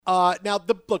Now,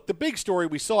 the big story,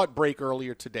 we saw it break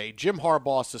earlier today. Jim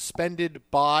Harbaugh suspended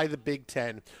by the Big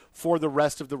Ten for the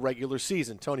rest of the regular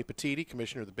season. Tony Petitti,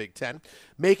 commissioner of the Big Ten,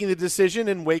 making the decision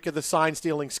in wake of the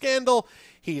sign-stealing scandal.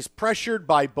 He's pressured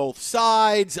by both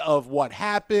sides of what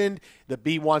happened. The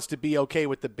B wants to be okay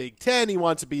with the Big Ten. He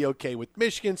wants to be okay with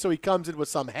Michigan, so he comes in with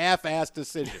some half-assed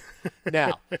decision.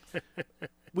 Now,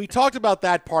 we talked about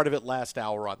that part of it last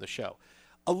hour on the show.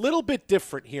 A little bit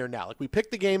different here now. Like, we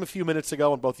picked the game a few minutes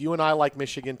ago, and both you and I like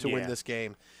Michigan to win this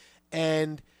game.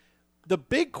 And the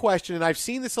big question, and I've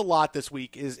seen this a lot this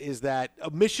week, is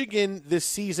that Michigan this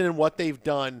season and what they've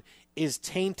done is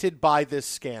tainted by this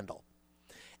scandal.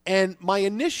 And my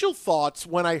initial thoughts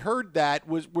when I heard that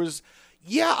was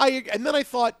and then I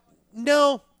thought,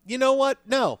 no, you know what?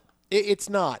 No, it's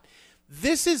not.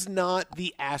 This is not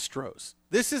the Astros.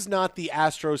 This is not the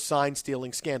Astros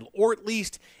sign-stealing scandal, or at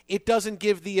least it doesn't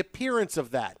give the appearance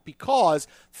of that, because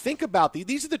think about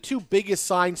these are the two biggest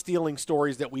sign-stealing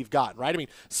stories that we've gotten, right? I mean,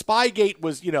 Spygate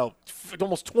was,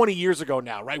 almost 20 years ago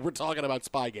now, right? We're talking about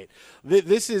Spygate.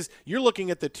 You're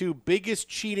looking at the two biggest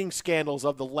cheating scandals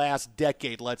of the last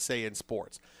decade, let's say, in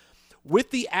sports.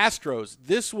 With the Astros,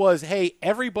 this was, hey,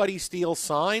 everybody steals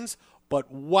signs. But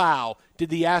wow, did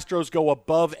the Astros go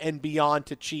above and beyond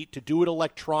to cheat, to do it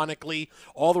electronically?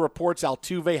 All the reports,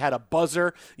 Altuve had a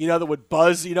buzzer, that would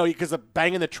buzz, because the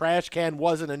banging the trash can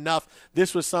wasn't enough.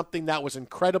 This was something that was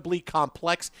incredibly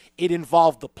complex. It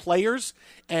involved the players,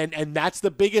 and that's the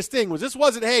biggest thing. This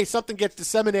wasn't, hey, something gets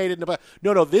disseminated.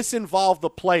 No, this involved the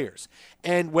players.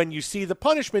 And when you see the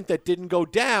punishment that didn't go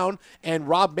down, and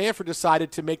Rob Manfred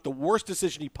decided to make the worst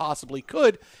decision he possibly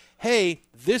could, hey,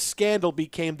 this scandal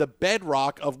became the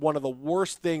bedrock of one of the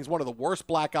worst things, one of the worst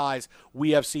black eyes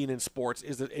we have seen in sports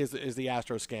is the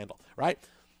Astros scandal, right?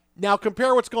 Now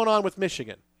compare what's going on with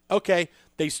Michigan. Okay,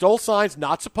 they stole signs,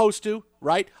 not supposed to,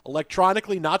 right?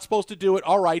 Electronically, not supposed to do it,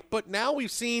 all right. But now we've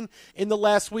seen in the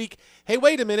last week, hey,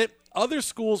 wait a minute, other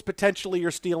schools potentially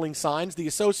are stealing signs. The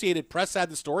Associated Press had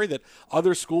the story that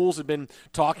other schools have been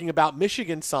talking about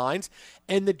Michigan signs,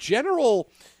 and the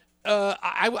general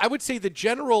I would say the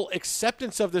general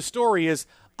acceptance of the story is,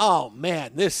 oh,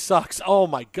 man, this sucks. Oh,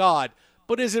 my God.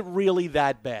 But is it really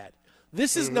that bad?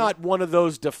 This is not one of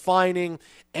those defining,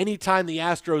 anytime the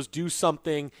Astros do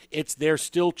something, they're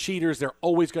still cheaters. They're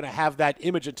always going to have that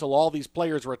image until all these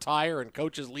players retire and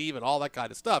coaches leave and all that kind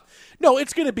of stuff. No,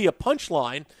 it's going to be a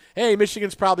punchline. Hey,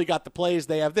 Michigan's probably got the plays.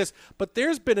 They have this. But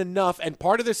there's been enough, and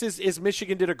part of this is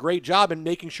Michigan did a great job in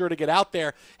making sure to get out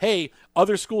there, hey,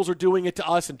 other schools are doing it to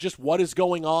us, and just what is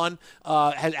going on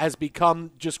has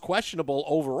become just questionable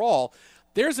overall.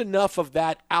 There's enough of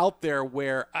that out there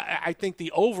where I think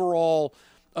the overall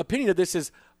opinion of this is,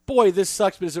 boy, this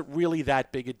sucks, but is it really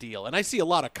that big a deal? And I see a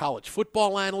lot of college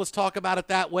football analysts talk about it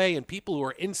that way, and people who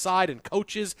are inside and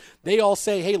coaches, they all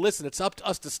say, hey, listen, it's up to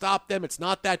us to stop them. It's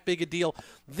not that big a deal.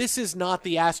 This is not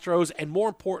the Astros, and more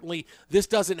importantly, this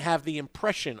doesn't have the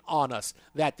impression on us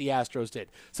that the Astros did.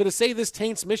 So to say this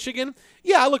taints Michigan,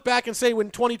 yeah, I look back and say when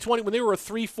 2020, when they were a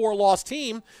 3-4 loss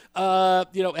team,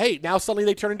 hey, now suddenly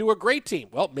they turn into a great team.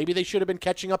 Well, maybe they should have been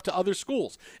catching up to other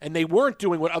schools, and they weren't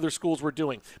doing what other schools were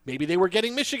doing. Maybe they were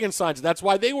getting Michigan signs. That's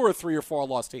why they were a 3 or 4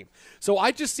 loss team. So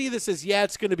I just see this as,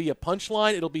 it's going to be a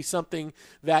punchline. It'll be something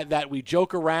that we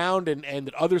joke around and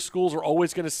that other schools are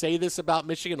always going to say this about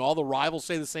Michigan. All the rivals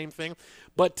say the same thing.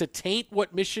 But to taint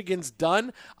what Michigan's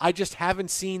done, I just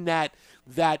haven't seen that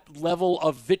level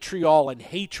of vitriol and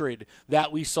hatred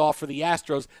that we saw for the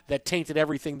Astros that tainted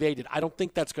everything they did. I don't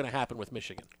think that's going to happen with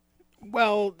Michigan.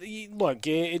 Well, look,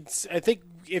 I think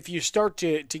if you start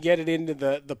to get it into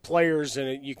the players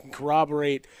and you can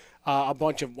corroborate a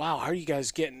bunch of, wow, how are you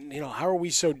guys getting, how are we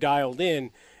so dialed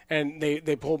in? And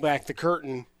they pull back the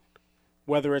curtain,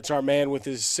 whether it's our man with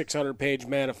his 600-page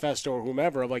manifesto or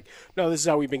whomever, I'm like, no, this is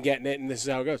how we've been getting it and this is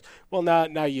how it goes. Well,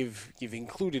 now you've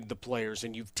included the players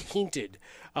and you've tainted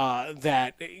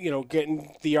that,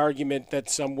 getting the argument that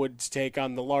some would take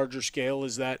on the larger scale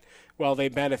is that, well, they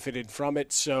benefited from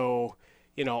it, so,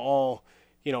 all,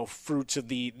 fruits of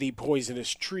the poisonous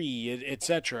tree,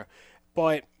 etc.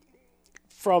 But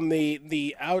from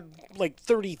the out,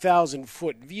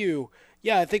 30,000-foot view,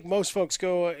 yeah, I think most folks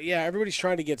go, everybody's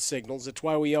trying to get signals. That's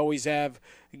why we always have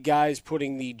guys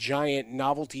putting the giant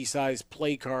novelty-sized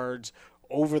play cards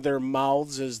over their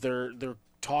mouths as they're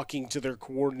talking to their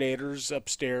coordinators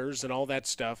upstairs and all that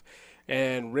stuff,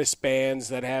 and wristbands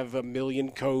that have a million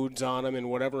codes on them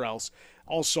and whatever else,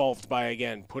 all solved by,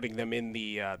 again, putting them in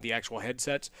the actual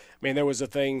headsets. I mean, there was a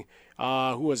thing,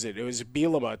 who was it? It was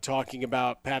Bielema talking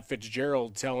about Pat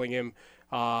Fitzgerald telling him,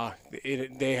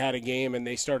 They had a game and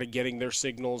they started getting their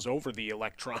signals over the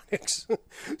electronics,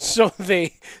 so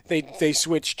they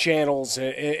switched channels,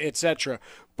 etc.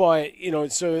 But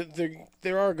so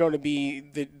there are going to be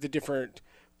the different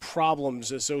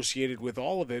problems associated with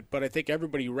all of it, but I think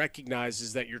everybody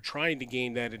recognizes that you're trying to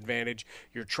gain that advantage.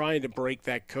 You're trying to break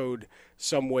that code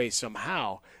some way,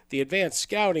 somehow. The advanced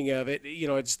scouting of it,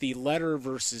 it's the letter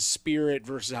versus spirit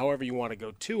versus however you want to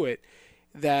go to it,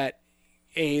 that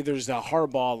there's the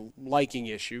Harbaugh liking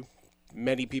issue.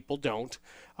 Many people don't,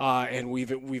 and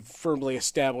we've firmly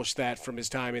established that from his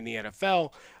time in the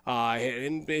NFL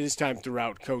and his time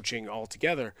throughout coaching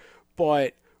altogether.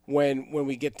 But when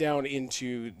we get down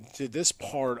into this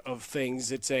part of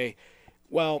things, it's they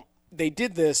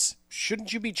did this.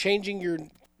 Shouldn't you be changing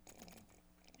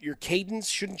your cadence?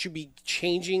 Shouldn't you be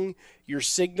changing your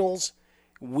signals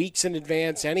weeks in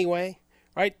advance anyway?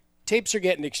 Right? Tapes are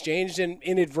getting exchanged, and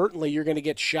inadvertently you're going to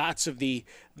get shots of the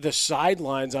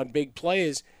sidelines on big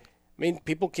plays. I mean,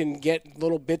 people can get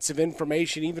little bits of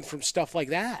information even from stuff like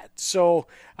that. So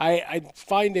I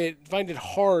find it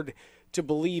hard to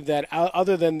believe that,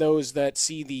 other than those that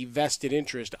see the vested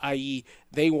interest, i.e.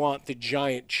 they want the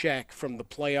giant check from the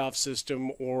playoff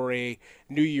system or a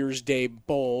New Year's Day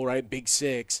bowl, right, Big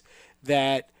Six,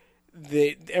 that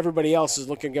everybody else is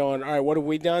looking, going, all right, what have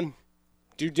we done?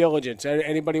 Due diligence.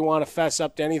 Anybody want to fess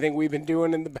up to anything we've been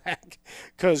doing in the back?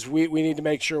 Because we need to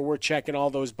make sure we're checking all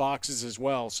those boxes as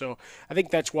well. So I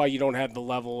think that's why you don't have the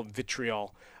level of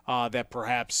vitriol that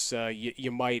perhaps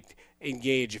you might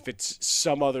engage if it's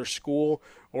some other school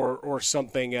or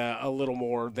something a little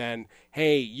more than,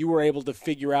 hey, you were able to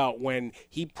figure out when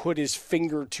he put his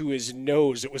finger to his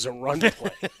nose, it was a run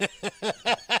play.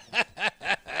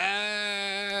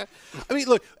 I mean,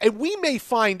 look, and we may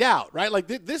find out, right? Like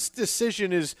this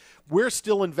decision we're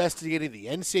still investigating. The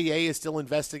NCAA is still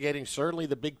investigating. Certainly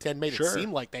the Big Ten made it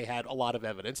seem like they had a lot of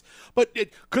evidence. But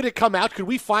could it come out? Could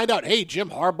we find out, hey, Jim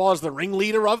Harbaugh is the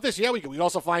ringleader of this? Yeah, we could. We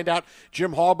also find out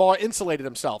Jim Harbaugh insulated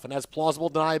himself and has plausible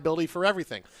deniability for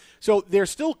everything. So there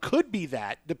still could be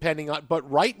that, depending on. But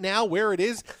right now, where it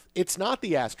is, it's not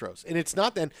the Astros. And it's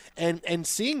not then. And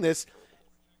seeing this,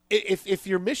 if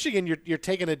you're Michigan, you're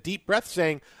taking a deep breath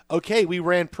saying, okay, we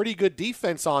ran pretty good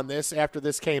defense on this after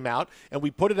this came out, and we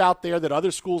put it out there that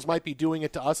other schools might be doing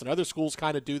it to us, and other schools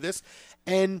kind of do this.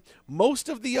 And most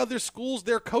of the other schools,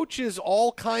 their coaches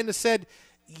all kind of said,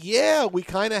 yeah, we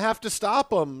kind of have to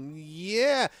stop them.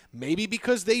 Yeah, maybe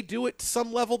because they do it to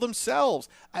some level themselves.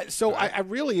 So I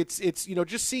really, it's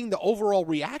just seeing the overall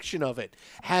reaction of it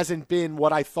hasn't been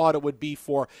what I thought it would be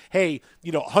for, hey,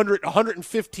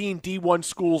 115 D1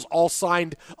 schools all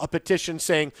signed a petition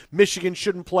saying Michigan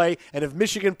shouldn't play, and if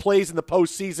Michigan plays in the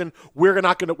postseason, we're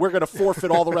going to forfeit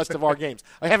all the rest of our games.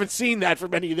 I haven't seen that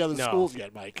from any of the other schools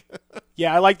yet, Mike.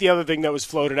 Yeah, I like the other thing that was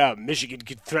floated out. Michigan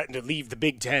could threaten to leave the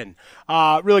Big Ten.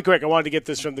 Really quick, I wanted to get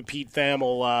this from the Pete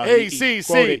Thamel.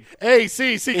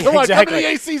 ACC. Come on, come to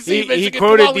the ACC, Michigan. He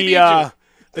quoted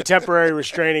the temporary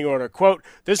restraining order. Quote,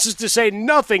 "This is to say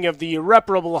nothing of the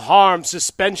irreparable harm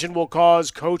suspension will cause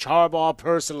Coach Harbaugh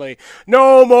personally.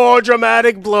 No more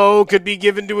dramatic blow could be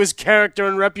given to his character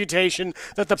and reputation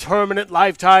than the permanent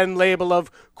lifetime label of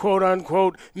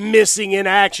quote-unquote missing in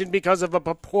action because of a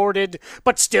purported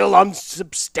but still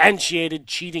unsubstantiated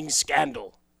cheating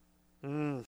scandal."